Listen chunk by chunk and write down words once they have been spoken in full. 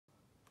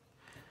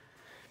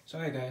So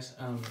hey guys,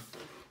 I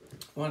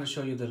want to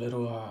show you the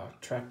little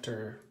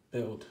tractor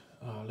build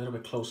a little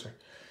bit closer.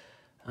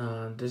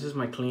 This is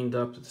my cleaned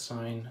up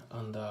design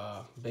on the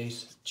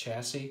base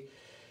chassis.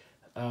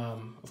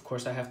 Of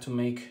course I have to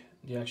make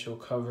the actual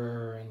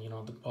cover and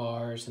the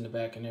bars in the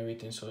back and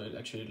everything, so it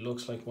actually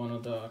looks like one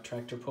of the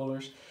tractor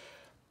pullers,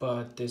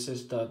 but this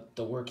is the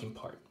working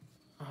part.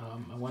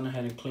 I went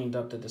ahead and cleaned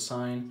up the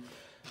design.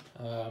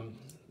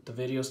 The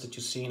videos that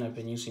you've seen, I've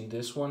been using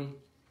this one.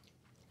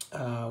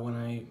 When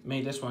I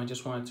made this one, I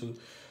just wanted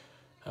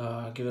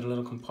to give it a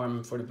little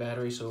compartment for the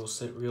battery so it'll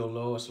sit real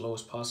low, as low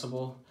as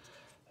possible.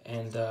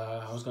 And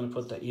I was going to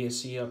put the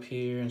ESC up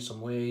here and some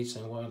weights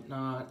and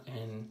whatnot.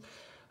 And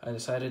I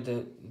decided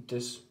that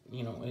this,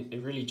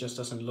 it really just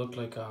doesn't look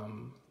like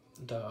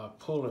the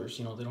pullers.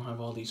 They don't have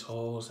all these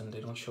holes and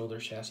they don't show their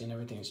chassis and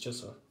everything. It's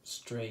just a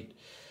straight,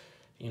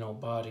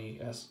 body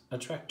as a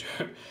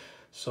tractor.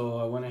 So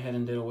I went ahead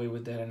and did away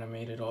with that and I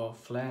made it all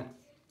flat.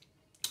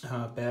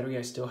 Battery,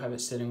 I still have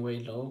it sitting way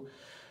low,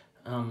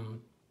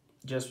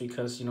 just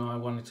because I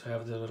wanted to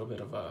have the little bit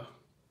of a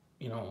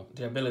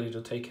the ability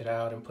to take it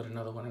out and put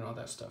another one and all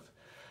that stuff.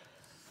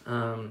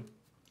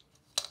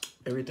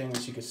 Everything,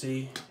 as you can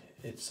see,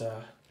 it's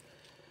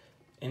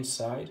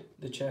inside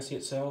the chassis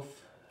itself,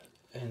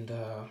 and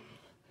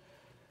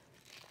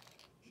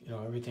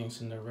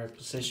everything's in the right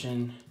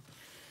position.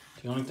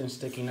 The only thing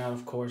sticking out,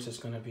 of course, is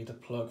going to be the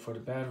plug for the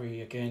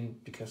battery, again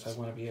because I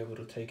want to be able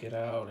to take it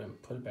out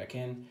and put it back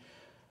in.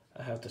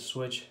 I have the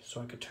switch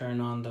so I could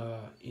turn on the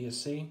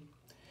ESC.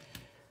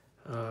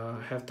 I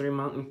have 3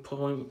 mounting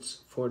points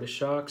for the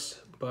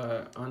shocks,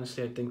 but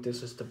honestly I think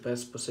this is the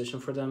best position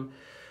for them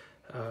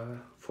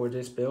for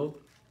this build.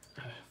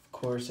 Of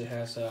course it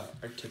has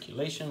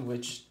articulation,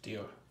 which the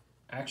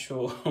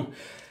actual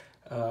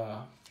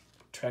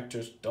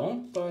tractors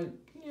don't, but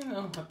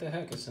what the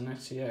heck, it's an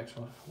SCX.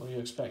 What do you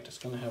expect? It's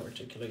going to have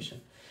articulation.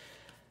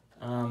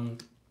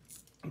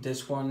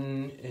 This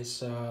one is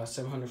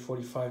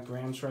 745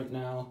 grams right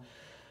now.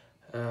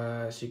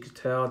 As you can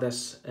tell,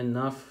 that's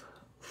enough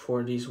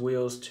for these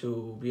wheels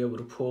to be able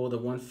to pull the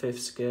 1/5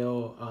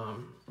 scale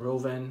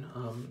Rovan,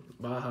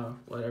 Baja,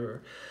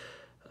 whatever.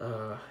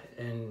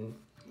 And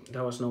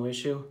that was no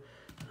issue.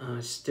 I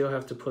still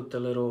have to put the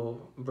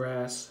little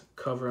brass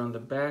cover on the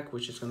back,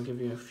 which is going to give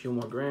you a few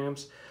more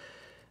grams.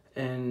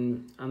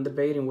 And I'm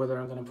debating whether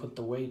I'm going to put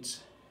the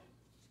weights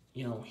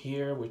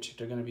here, which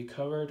they're going to be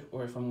covered,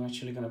 or if I'm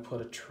actually going to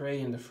put a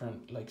tray in the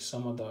front like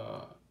some of the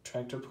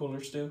tractor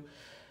pullers do,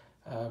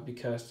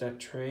 because that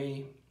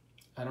tray,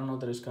 I don't know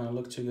that it's going to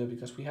look too good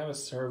because we have a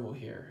servo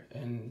here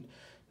and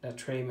that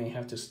tray may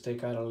have to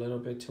stick out a little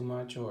bit too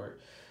much, or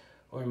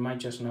it might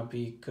just not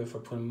be good for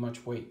putting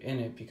much weight in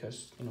it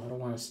because I don't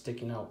want it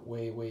sticking out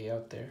way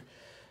out there.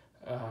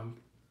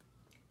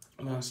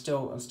 I'm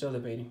still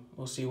debating.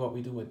 We'll see what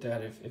we do with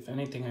that. If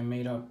anything, I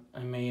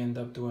may end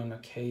up doing a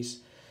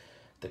case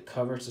that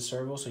covers the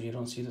servo so you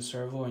don't see the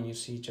servo and you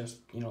see just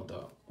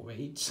the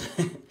weights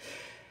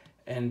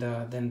and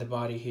then the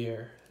body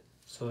here,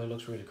 so it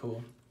looks really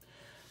cool.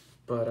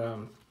 But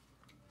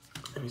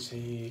let me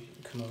see,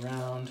 come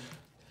around,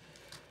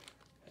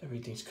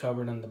 everything's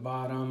covered on the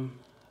bottom.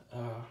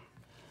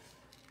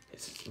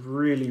 It's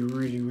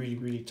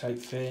really tight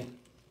fit,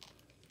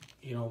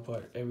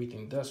 but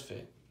everything does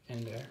fit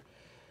in there.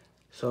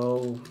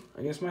 So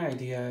I guess my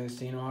idea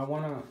is, I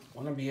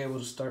wanna be able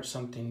to start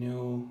something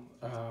new.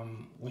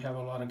 We have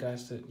a lot of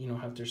guys that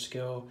have their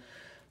scale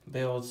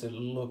builds that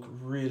look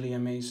really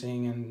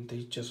amazing, and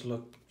they just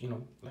look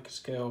like a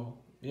scale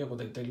vehicle.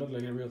 They look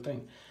like a real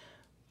thing.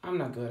 I'm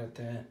not good at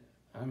that.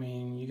 I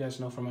mean, you guys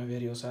know from my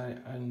videos,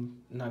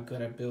 I'm not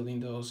good at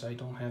building those. I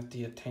don't have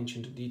the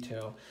attention to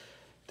detail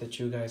that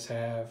you guys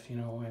have,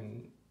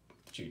 and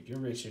your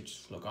rigs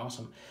just look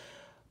awesome.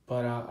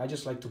 But I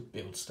just like to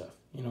build stuff,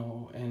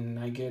 and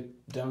I get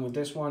done with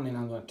this one and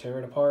I'm going to tear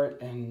it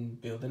apart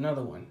and build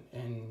another one.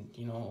 And,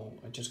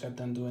 I just got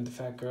done doing the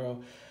Fat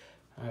Girl.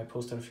 I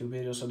posted a few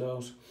videos of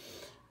those.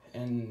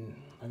 And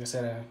like I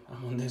said,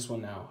 I'm on this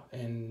one now.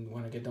 And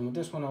when I get done with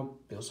this one, I'll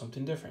build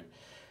something different.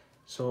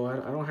 So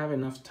I don't have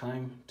enough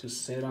time to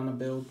sit on a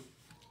build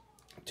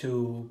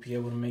to be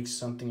able to make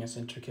something as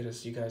intricate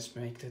as you guys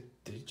make that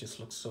it just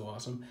looks so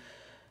awesome.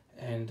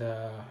 And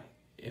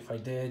if I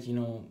did,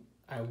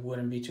 I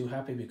wouldn't be too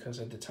happy because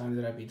at the time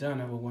that I'd be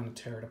done, I would want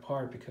to tear it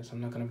apart because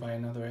I'm not going to buy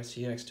another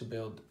SCX to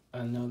build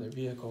another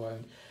vehicle.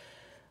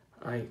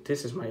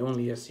 This is my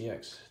only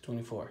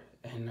SCX24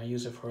 and I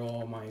use it for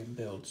all my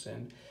builds,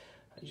 and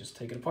I just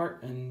take it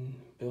apart and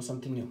build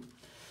something new.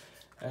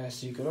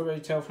 As you could already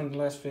tell from the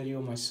last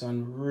video, my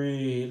son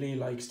really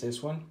likes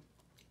this one,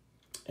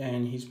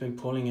 and he's been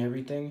pulling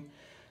everything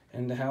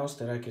in the house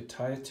that I could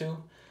tie it to.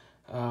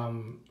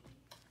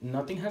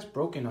 Nothing has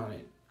broken on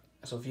it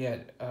as of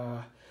yet.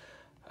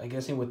 I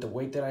guessing with the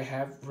weight that I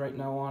have right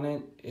now on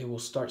it, it will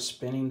start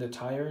spinning the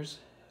tires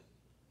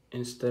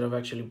instead of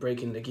actually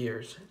breaking the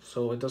gears.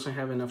 So it doesn't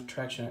have enough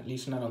traction, at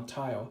least not on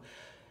tile,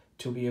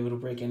 to be able to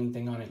break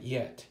anything on it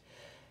yet.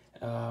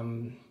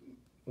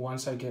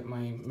 once I get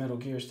my metal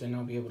gears, then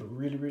I'll be able to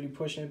really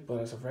push it. But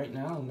as of right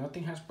now,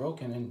 nothing has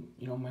broken. And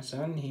you know, my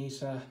son, he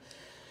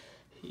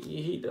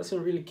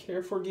doesn't really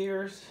care for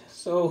gears,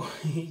 so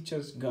he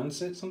just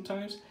guns it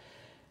sometimes.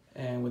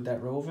 And with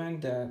that roll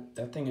vent,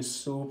 that thing is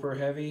super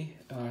heavy.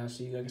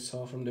 So you guys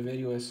saw from the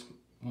video, it's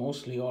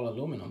mostly all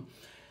aluminum.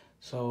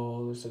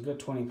 So it's a good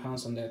 20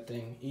 pounds on that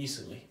thing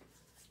easily.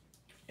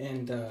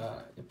 And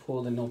it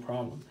pulled in no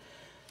problem.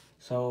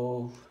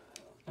 So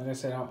like I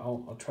said,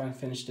 I'll try and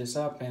finish this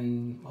up,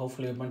 and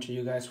hopefully a bunch of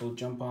you guys will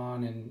jump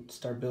on and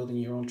start building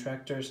your own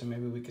tractors, and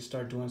maybe we could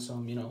start doing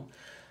some, you know,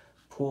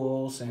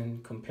 pools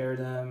and compare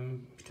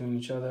them between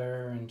each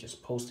other and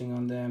just posting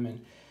on them.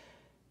 And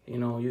you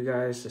know, you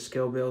guys, the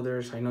skill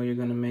builders, I know you're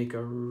gonna make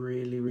a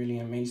really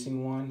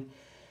amazing one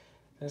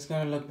that's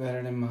gonna look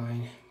better than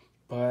mine,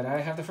 but I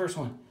have the first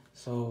one,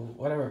 so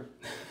whatever.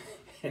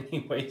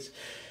 Anyways,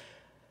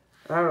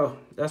 I don't know,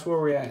 that's where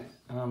we're at.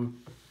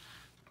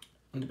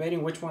 I'm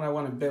debating which one I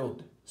want to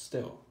build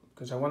still,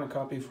 because I want to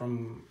copy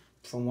from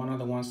one of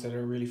the ones that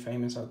are really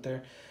famous out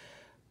there.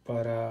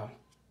 But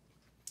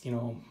you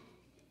know,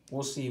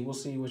 we'll see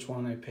which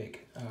one I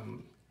pick.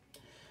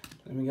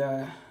 Let me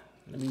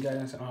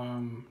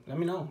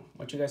know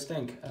what you guys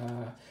think.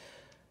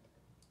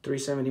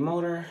 370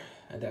 motor,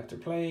 adapter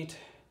plate,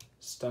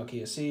 stock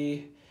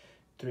ESC,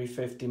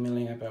 350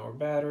 milliamp hour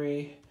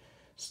battery,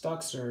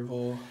 stock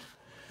servo,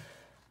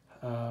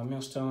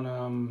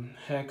 millstone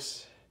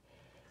hex,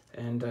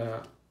 and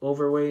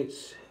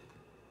overweights,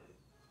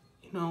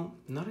 you know,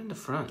 not in the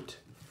front.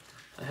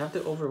 I have the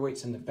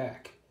overweights in the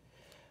back.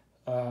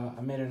 I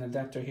made an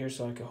adapter here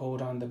so I could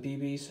hold on the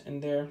BBs in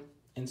there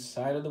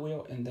inside of the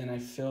wheel, and then I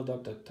filled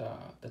up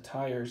the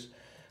tires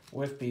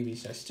with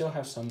BBs. I still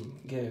have some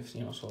gives,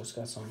 you know, so it's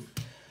got some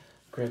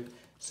grip.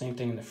 Same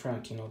thing in the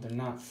front, you know, they're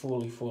not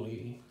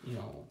fully, you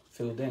know,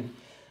 filled in.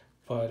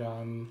 But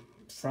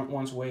front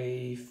ones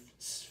weigh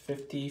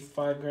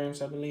 55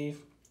 grams, I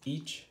believe,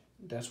 each.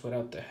 That's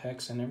without the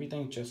hex and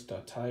everything, just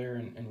the tire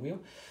and wheel.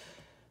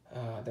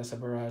 That's a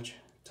barrage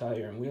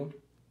tire and wheel.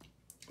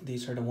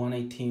 These are the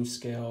 1/18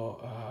 scale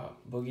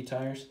boogie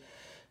tires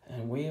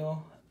and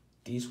wheel.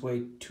 These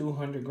weigh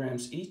 200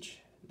 grams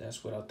each.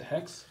 That's without the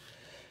hex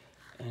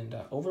and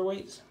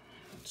overweights.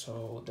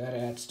 So that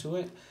adds to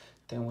it.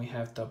 Then we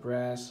have the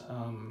brass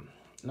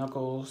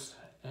knuckles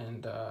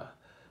and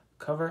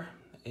cover,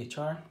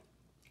 HR,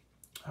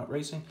 Out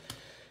Racing.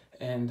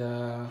 And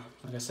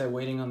like I said,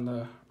 waiting on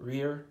the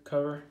rear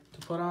cover to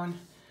put on.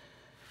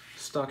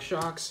 Stock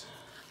shocks.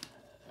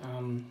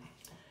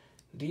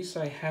 These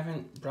I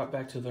haven't brought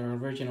back to their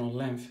original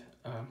length,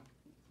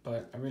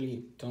 but I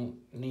really don't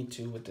need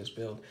to with this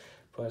build.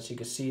 But as you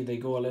can see, they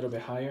go a little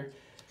bit higher.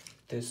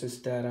 This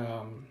is that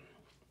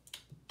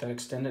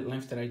extended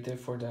length that I did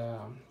for the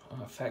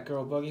Fat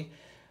Girl buggy.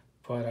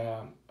 But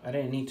I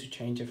didn't need to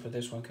change it for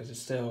this one because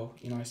it's still,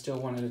 you know, I still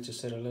wanted it to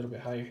sit a little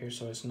bit higher here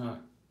so it's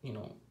not, you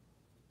know,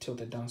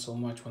 tilted down so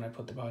much when I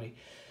put the body.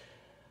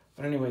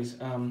 But anyways,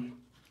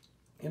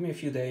 give me a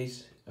few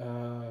days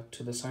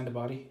to design the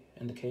body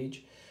and the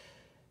cage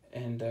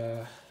and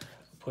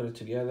put it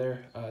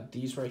together.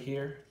 These right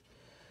here,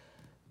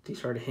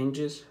 these are the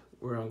hinges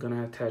where I'm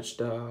gonna attach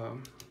the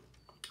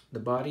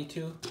body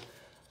to.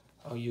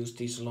 I'll use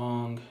these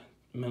long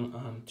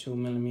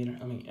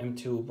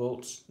M2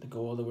 bolts that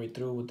go all the way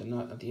through with the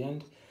nut at the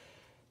end.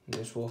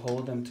 This will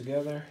hold them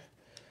together,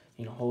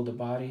 you know, hold the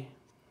body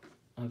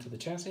onto the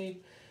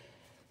chassis.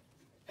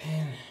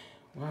 And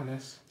wow,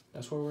 that's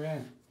where we're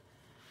at.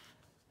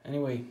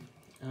 Anyway,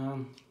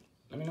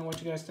 let me know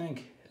what you guys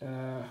think.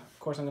 Of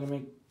course, I'm gonna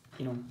make,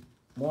 you know,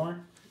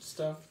 more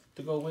stuff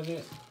to go with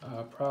it.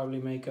 Probably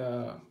make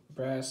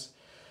brass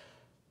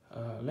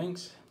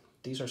links.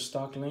 These are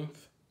stock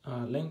length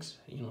links,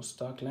 you know,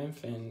 stock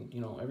length, and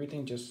you know,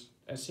 everything just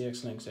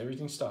SCX links,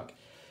 everything stock.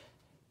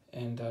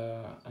 And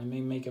I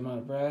may make them out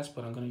of brass,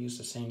 but I'm gonna use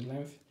the same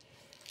length.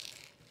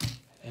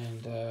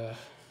 And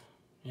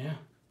yeah,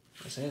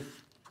 that's it.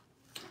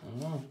 I don't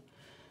know.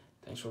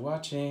 Thanks for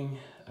watching.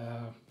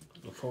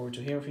 Look forward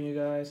to hearing from you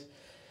guys.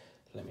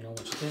 Let me know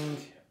what you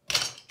think.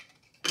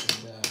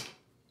 And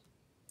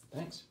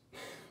thanks.